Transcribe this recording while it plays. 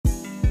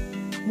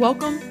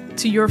Welcome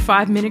to your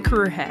 5-Minute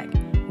Career Hack,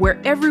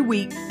 where every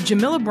week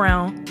Jamila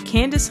Brown,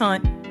 Candace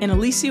Hunt, and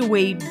Alicia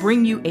Wade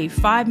bring you a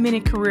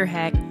 5-minute career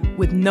hack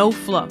with no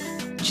fluff,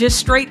 just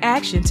straight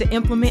action to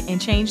implement and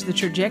change the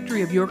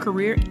trajectory of your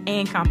career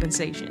and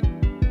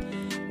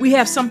compensation. We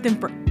have something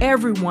for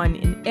everyone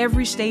in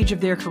every stage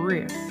of their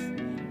career.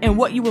 And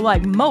what you will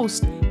like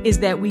most is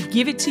that we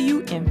give it to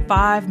you in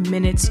 5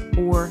 minutes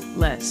or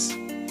less.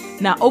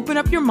 Now open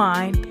up your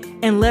mind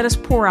and let us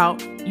pour out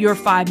your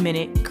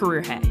 5-minute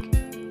career hack.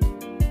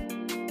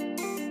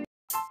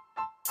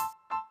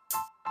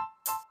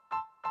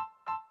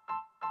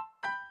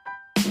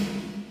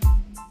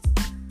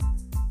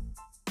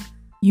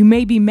 You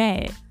may be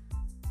mad.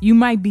 You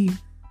might be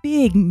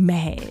big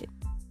mad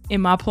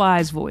in my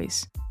Plies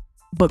voice.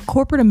 But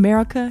corporate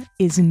America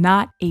is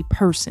not a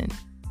person.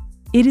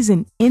 It is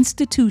an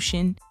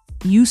institution.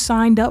 You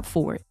signed up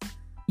for it.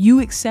 You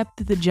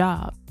accepted the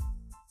job.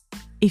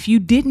 If you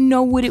didn't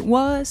know what it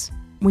was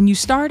when you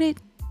started,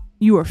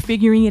 you are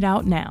figuring it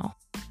out now.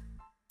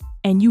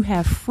 And you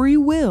have free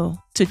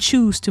will to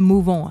choose to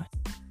move on.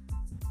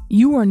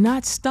 You are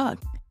not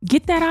stuck.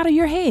 Get that out of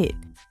your head.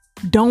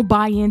 Don't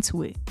buy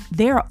into it.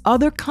 There are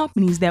other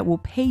companies that will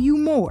pay you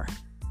more.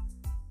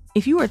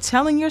 If you are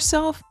telling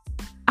yourself,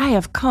 I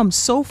have come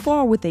so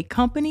far with a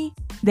company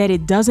that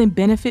it doesn't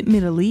benefit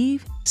me to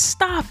leave,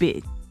 stop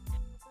it.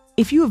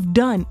 If you have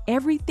done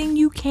everything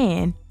you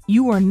can,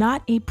 you are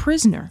not a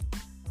prisoner.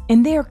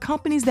 And there are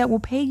companies that will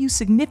pay you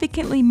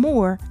significantly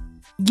more,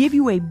 give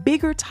you a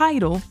bigger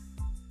title,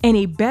 and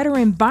a better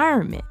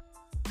environment.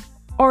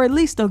 Or at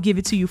least they'll give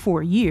it to you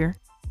for a year.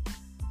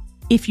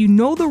 If you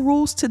know the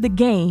rules to the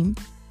game,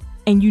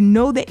 and you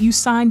know that you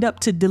signed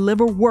up to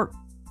deliver work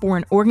for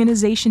an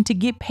organization to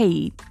get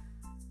paid,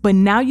 but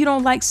now you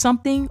don't like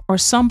something or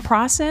some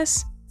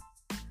process,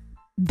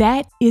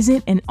 that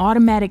isn't an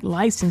automatic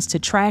license to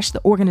trash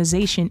the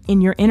organization in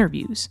your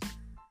interviews.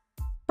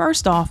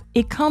 First off,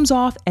 it comes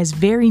off as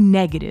very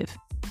negative,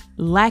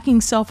 lacking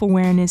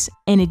self-awareness,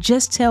 and it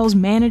just tells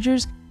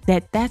managers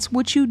that that's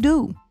what you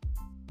do.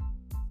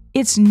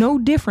 It's no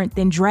different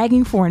than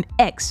dragging for an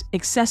ex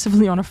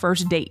excessively on a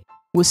first date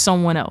with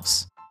someone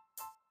else.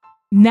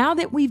 Now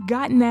that we've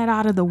gotten that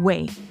out of the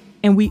way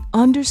and we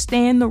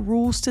understand the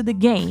rules to the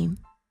game,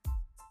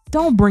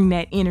 don't bring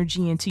that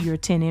energy into your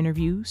 10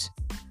 interviews.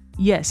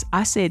 Yes,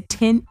 I said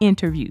 10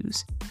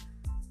 interviews.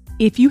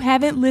 If you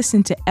haven't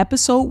listened to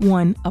episode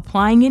 1,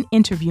 Applying and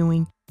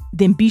Interviewing,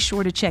 then be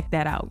sure to check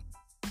that out.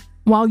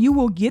 While you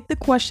will get the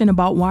question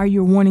about why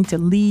you're wanting to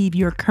leave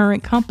your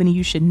current company,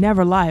 you should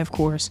never lie, of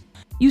course,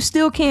 you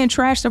still can't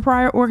trash the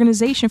prior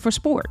organization for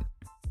sport.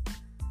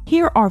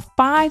 Here are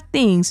 5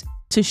 things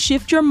to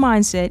shift your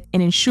mindset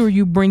and ensure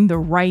you bring the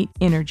right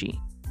energy.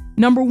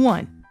 Number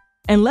 1,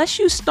 unless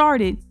you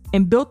started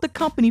and built the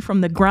company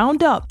from the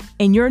ground up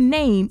and your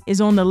name is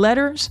on the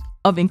letters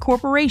of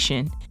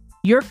incorporation,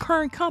 your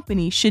current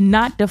company should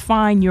not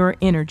define your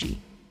energy.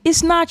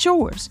 It's not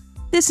yours.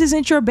 This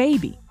isn't your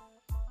baby.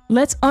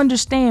 Let's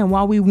understand,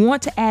 while we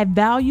want to add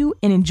value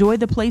and enjoy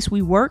the place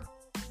we work,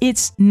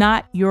 it's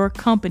not your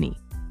company.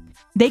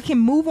 They can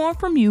move on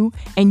from you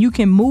and you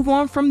can move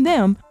on from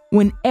them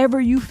whenever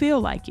you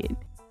feel like it.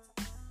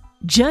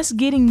 Just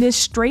getting this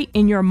straight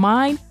in your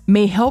mind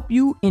may help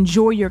you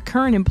enjoy your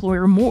current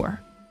employer more.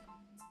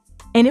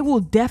 And it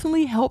will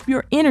definitely help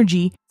your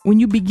energy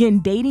when you begin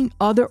dating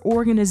other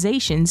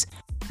organizations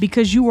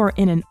because you are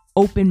in an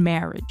open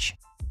marriage.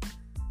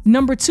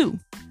 Number 2,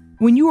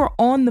 when you are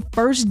on the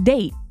first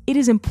date, it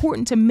is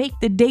important to make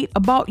the date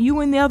about you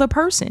and the other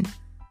person.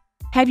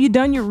 Have you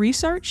done your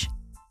research?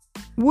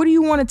 What do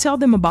you want to tell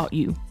them about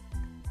you?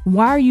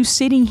 Why are you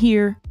sitting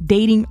here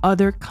dating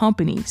other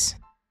companies?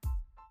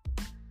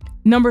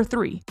 Number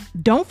 3,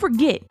 don't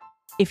forget,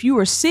 if you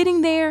are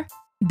sitting there,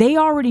 they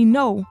already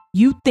know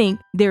you think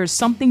there is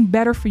something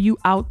better for you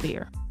out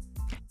there.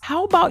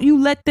 How about you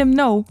let them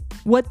know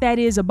what that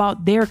is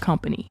about their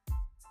company?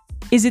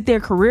 Is it their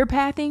career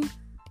pathing,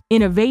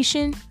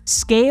 innovation,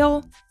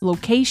 scale,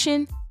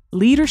 location,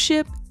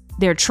 leadership,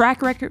 their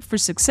track record for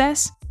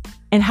success,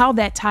 and how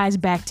that ties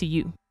back to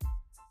you?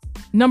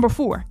 Number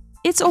 4,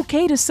 it's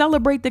okay to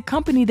celebrate the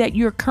company that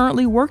you're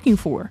currently working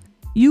for.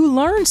 You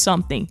learned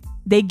something.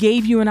 They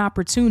gave you an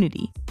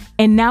opportunity,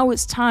 and now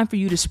it's time for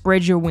you to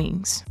spread your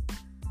wings.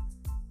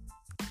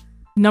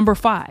 Number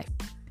 5,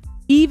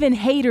 even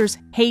haters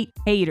hate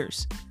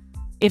haters.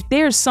 If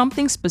there's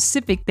something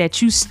specific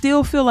that you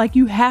still feel like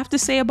you have to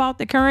say about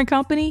the current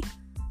company,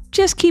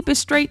 just keep it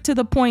straight to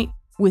the point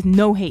with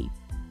no hate.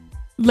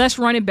 Let's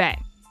run it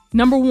back.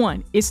 Number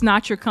 1, it's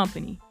not your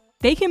company.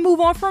 They can move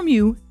on from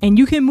you and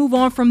you can move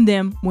on from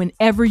them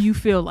whenever you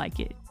feel like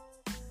it.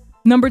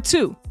 Number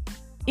 2,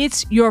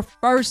 it's your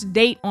first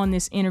date on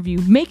this interview.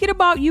 Make it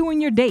about you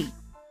and your date.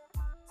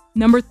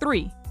 Number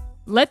 3,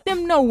 let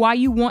them know why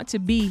you want to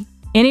be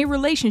in a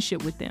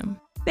relationship with them.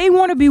 They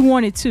want to be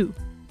wanted too.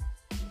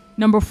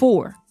 Number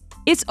 4,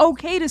 it's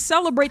okay to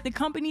celebrate the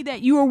company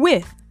that you are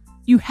with.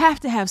 You have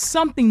to have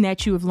something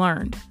that you have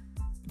learned.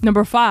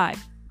 Number 5,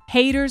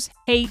 haters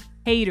hate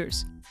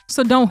haters.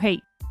 So don't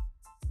hate.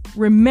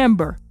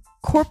 Remember,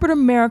 Corporate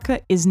America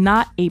is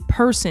not a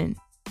person.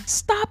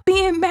 Stop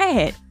being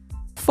mad.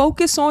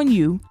 Focus on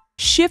you,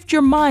 shift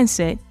your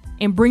mindset,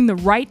 and bring the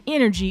right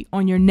energy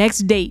on your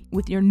next date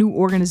with your new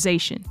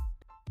organization.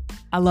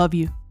 I love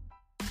you.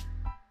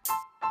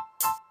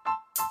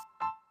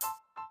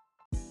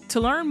 To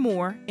learn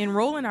more,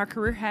 enroll in our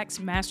Career Hacks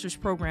Master's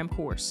Program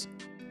course.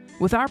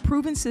 With our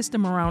proven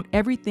system around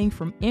everything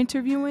from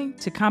interviewing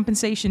to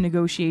compensation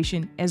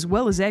negotiation, as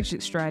well as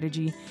exit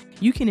strategy,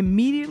 you can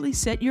immediately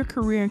set your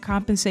career and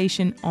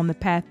compensation on the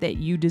path that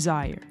you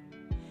desire.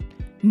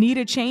 Need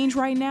a change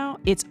right now?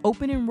 It's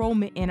open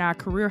enrollment in our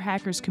Career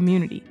Hackers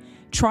community.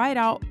 Try it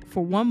out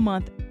for 1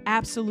 month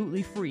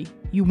absolutely free.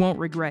 You won't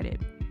regret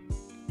it.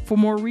 For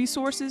more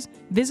resources,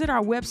 visit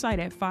our website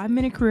at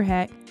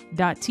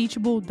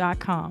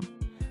 5minutecareerhack.teachable.com.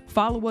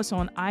 Follow us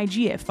on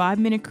IG at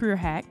 5Minute Career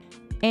Hack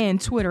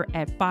and Twitter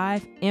at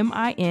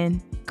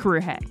 5MIN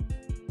Career Hack.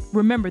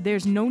 Remember,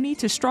 there's no need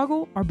to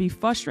struggle or be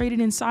frustrated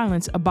in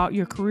silence about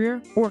your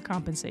career or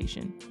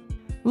compensation.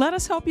 Let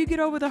us help you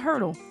get over the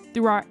hurdle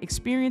through our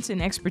experience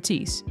and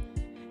expertise.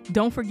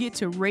 Don't forget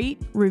to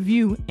rate,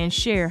 review, and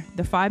share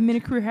the 5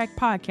 Minute Career Hack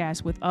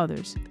podcast with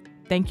others.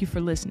 Thank you for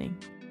listening.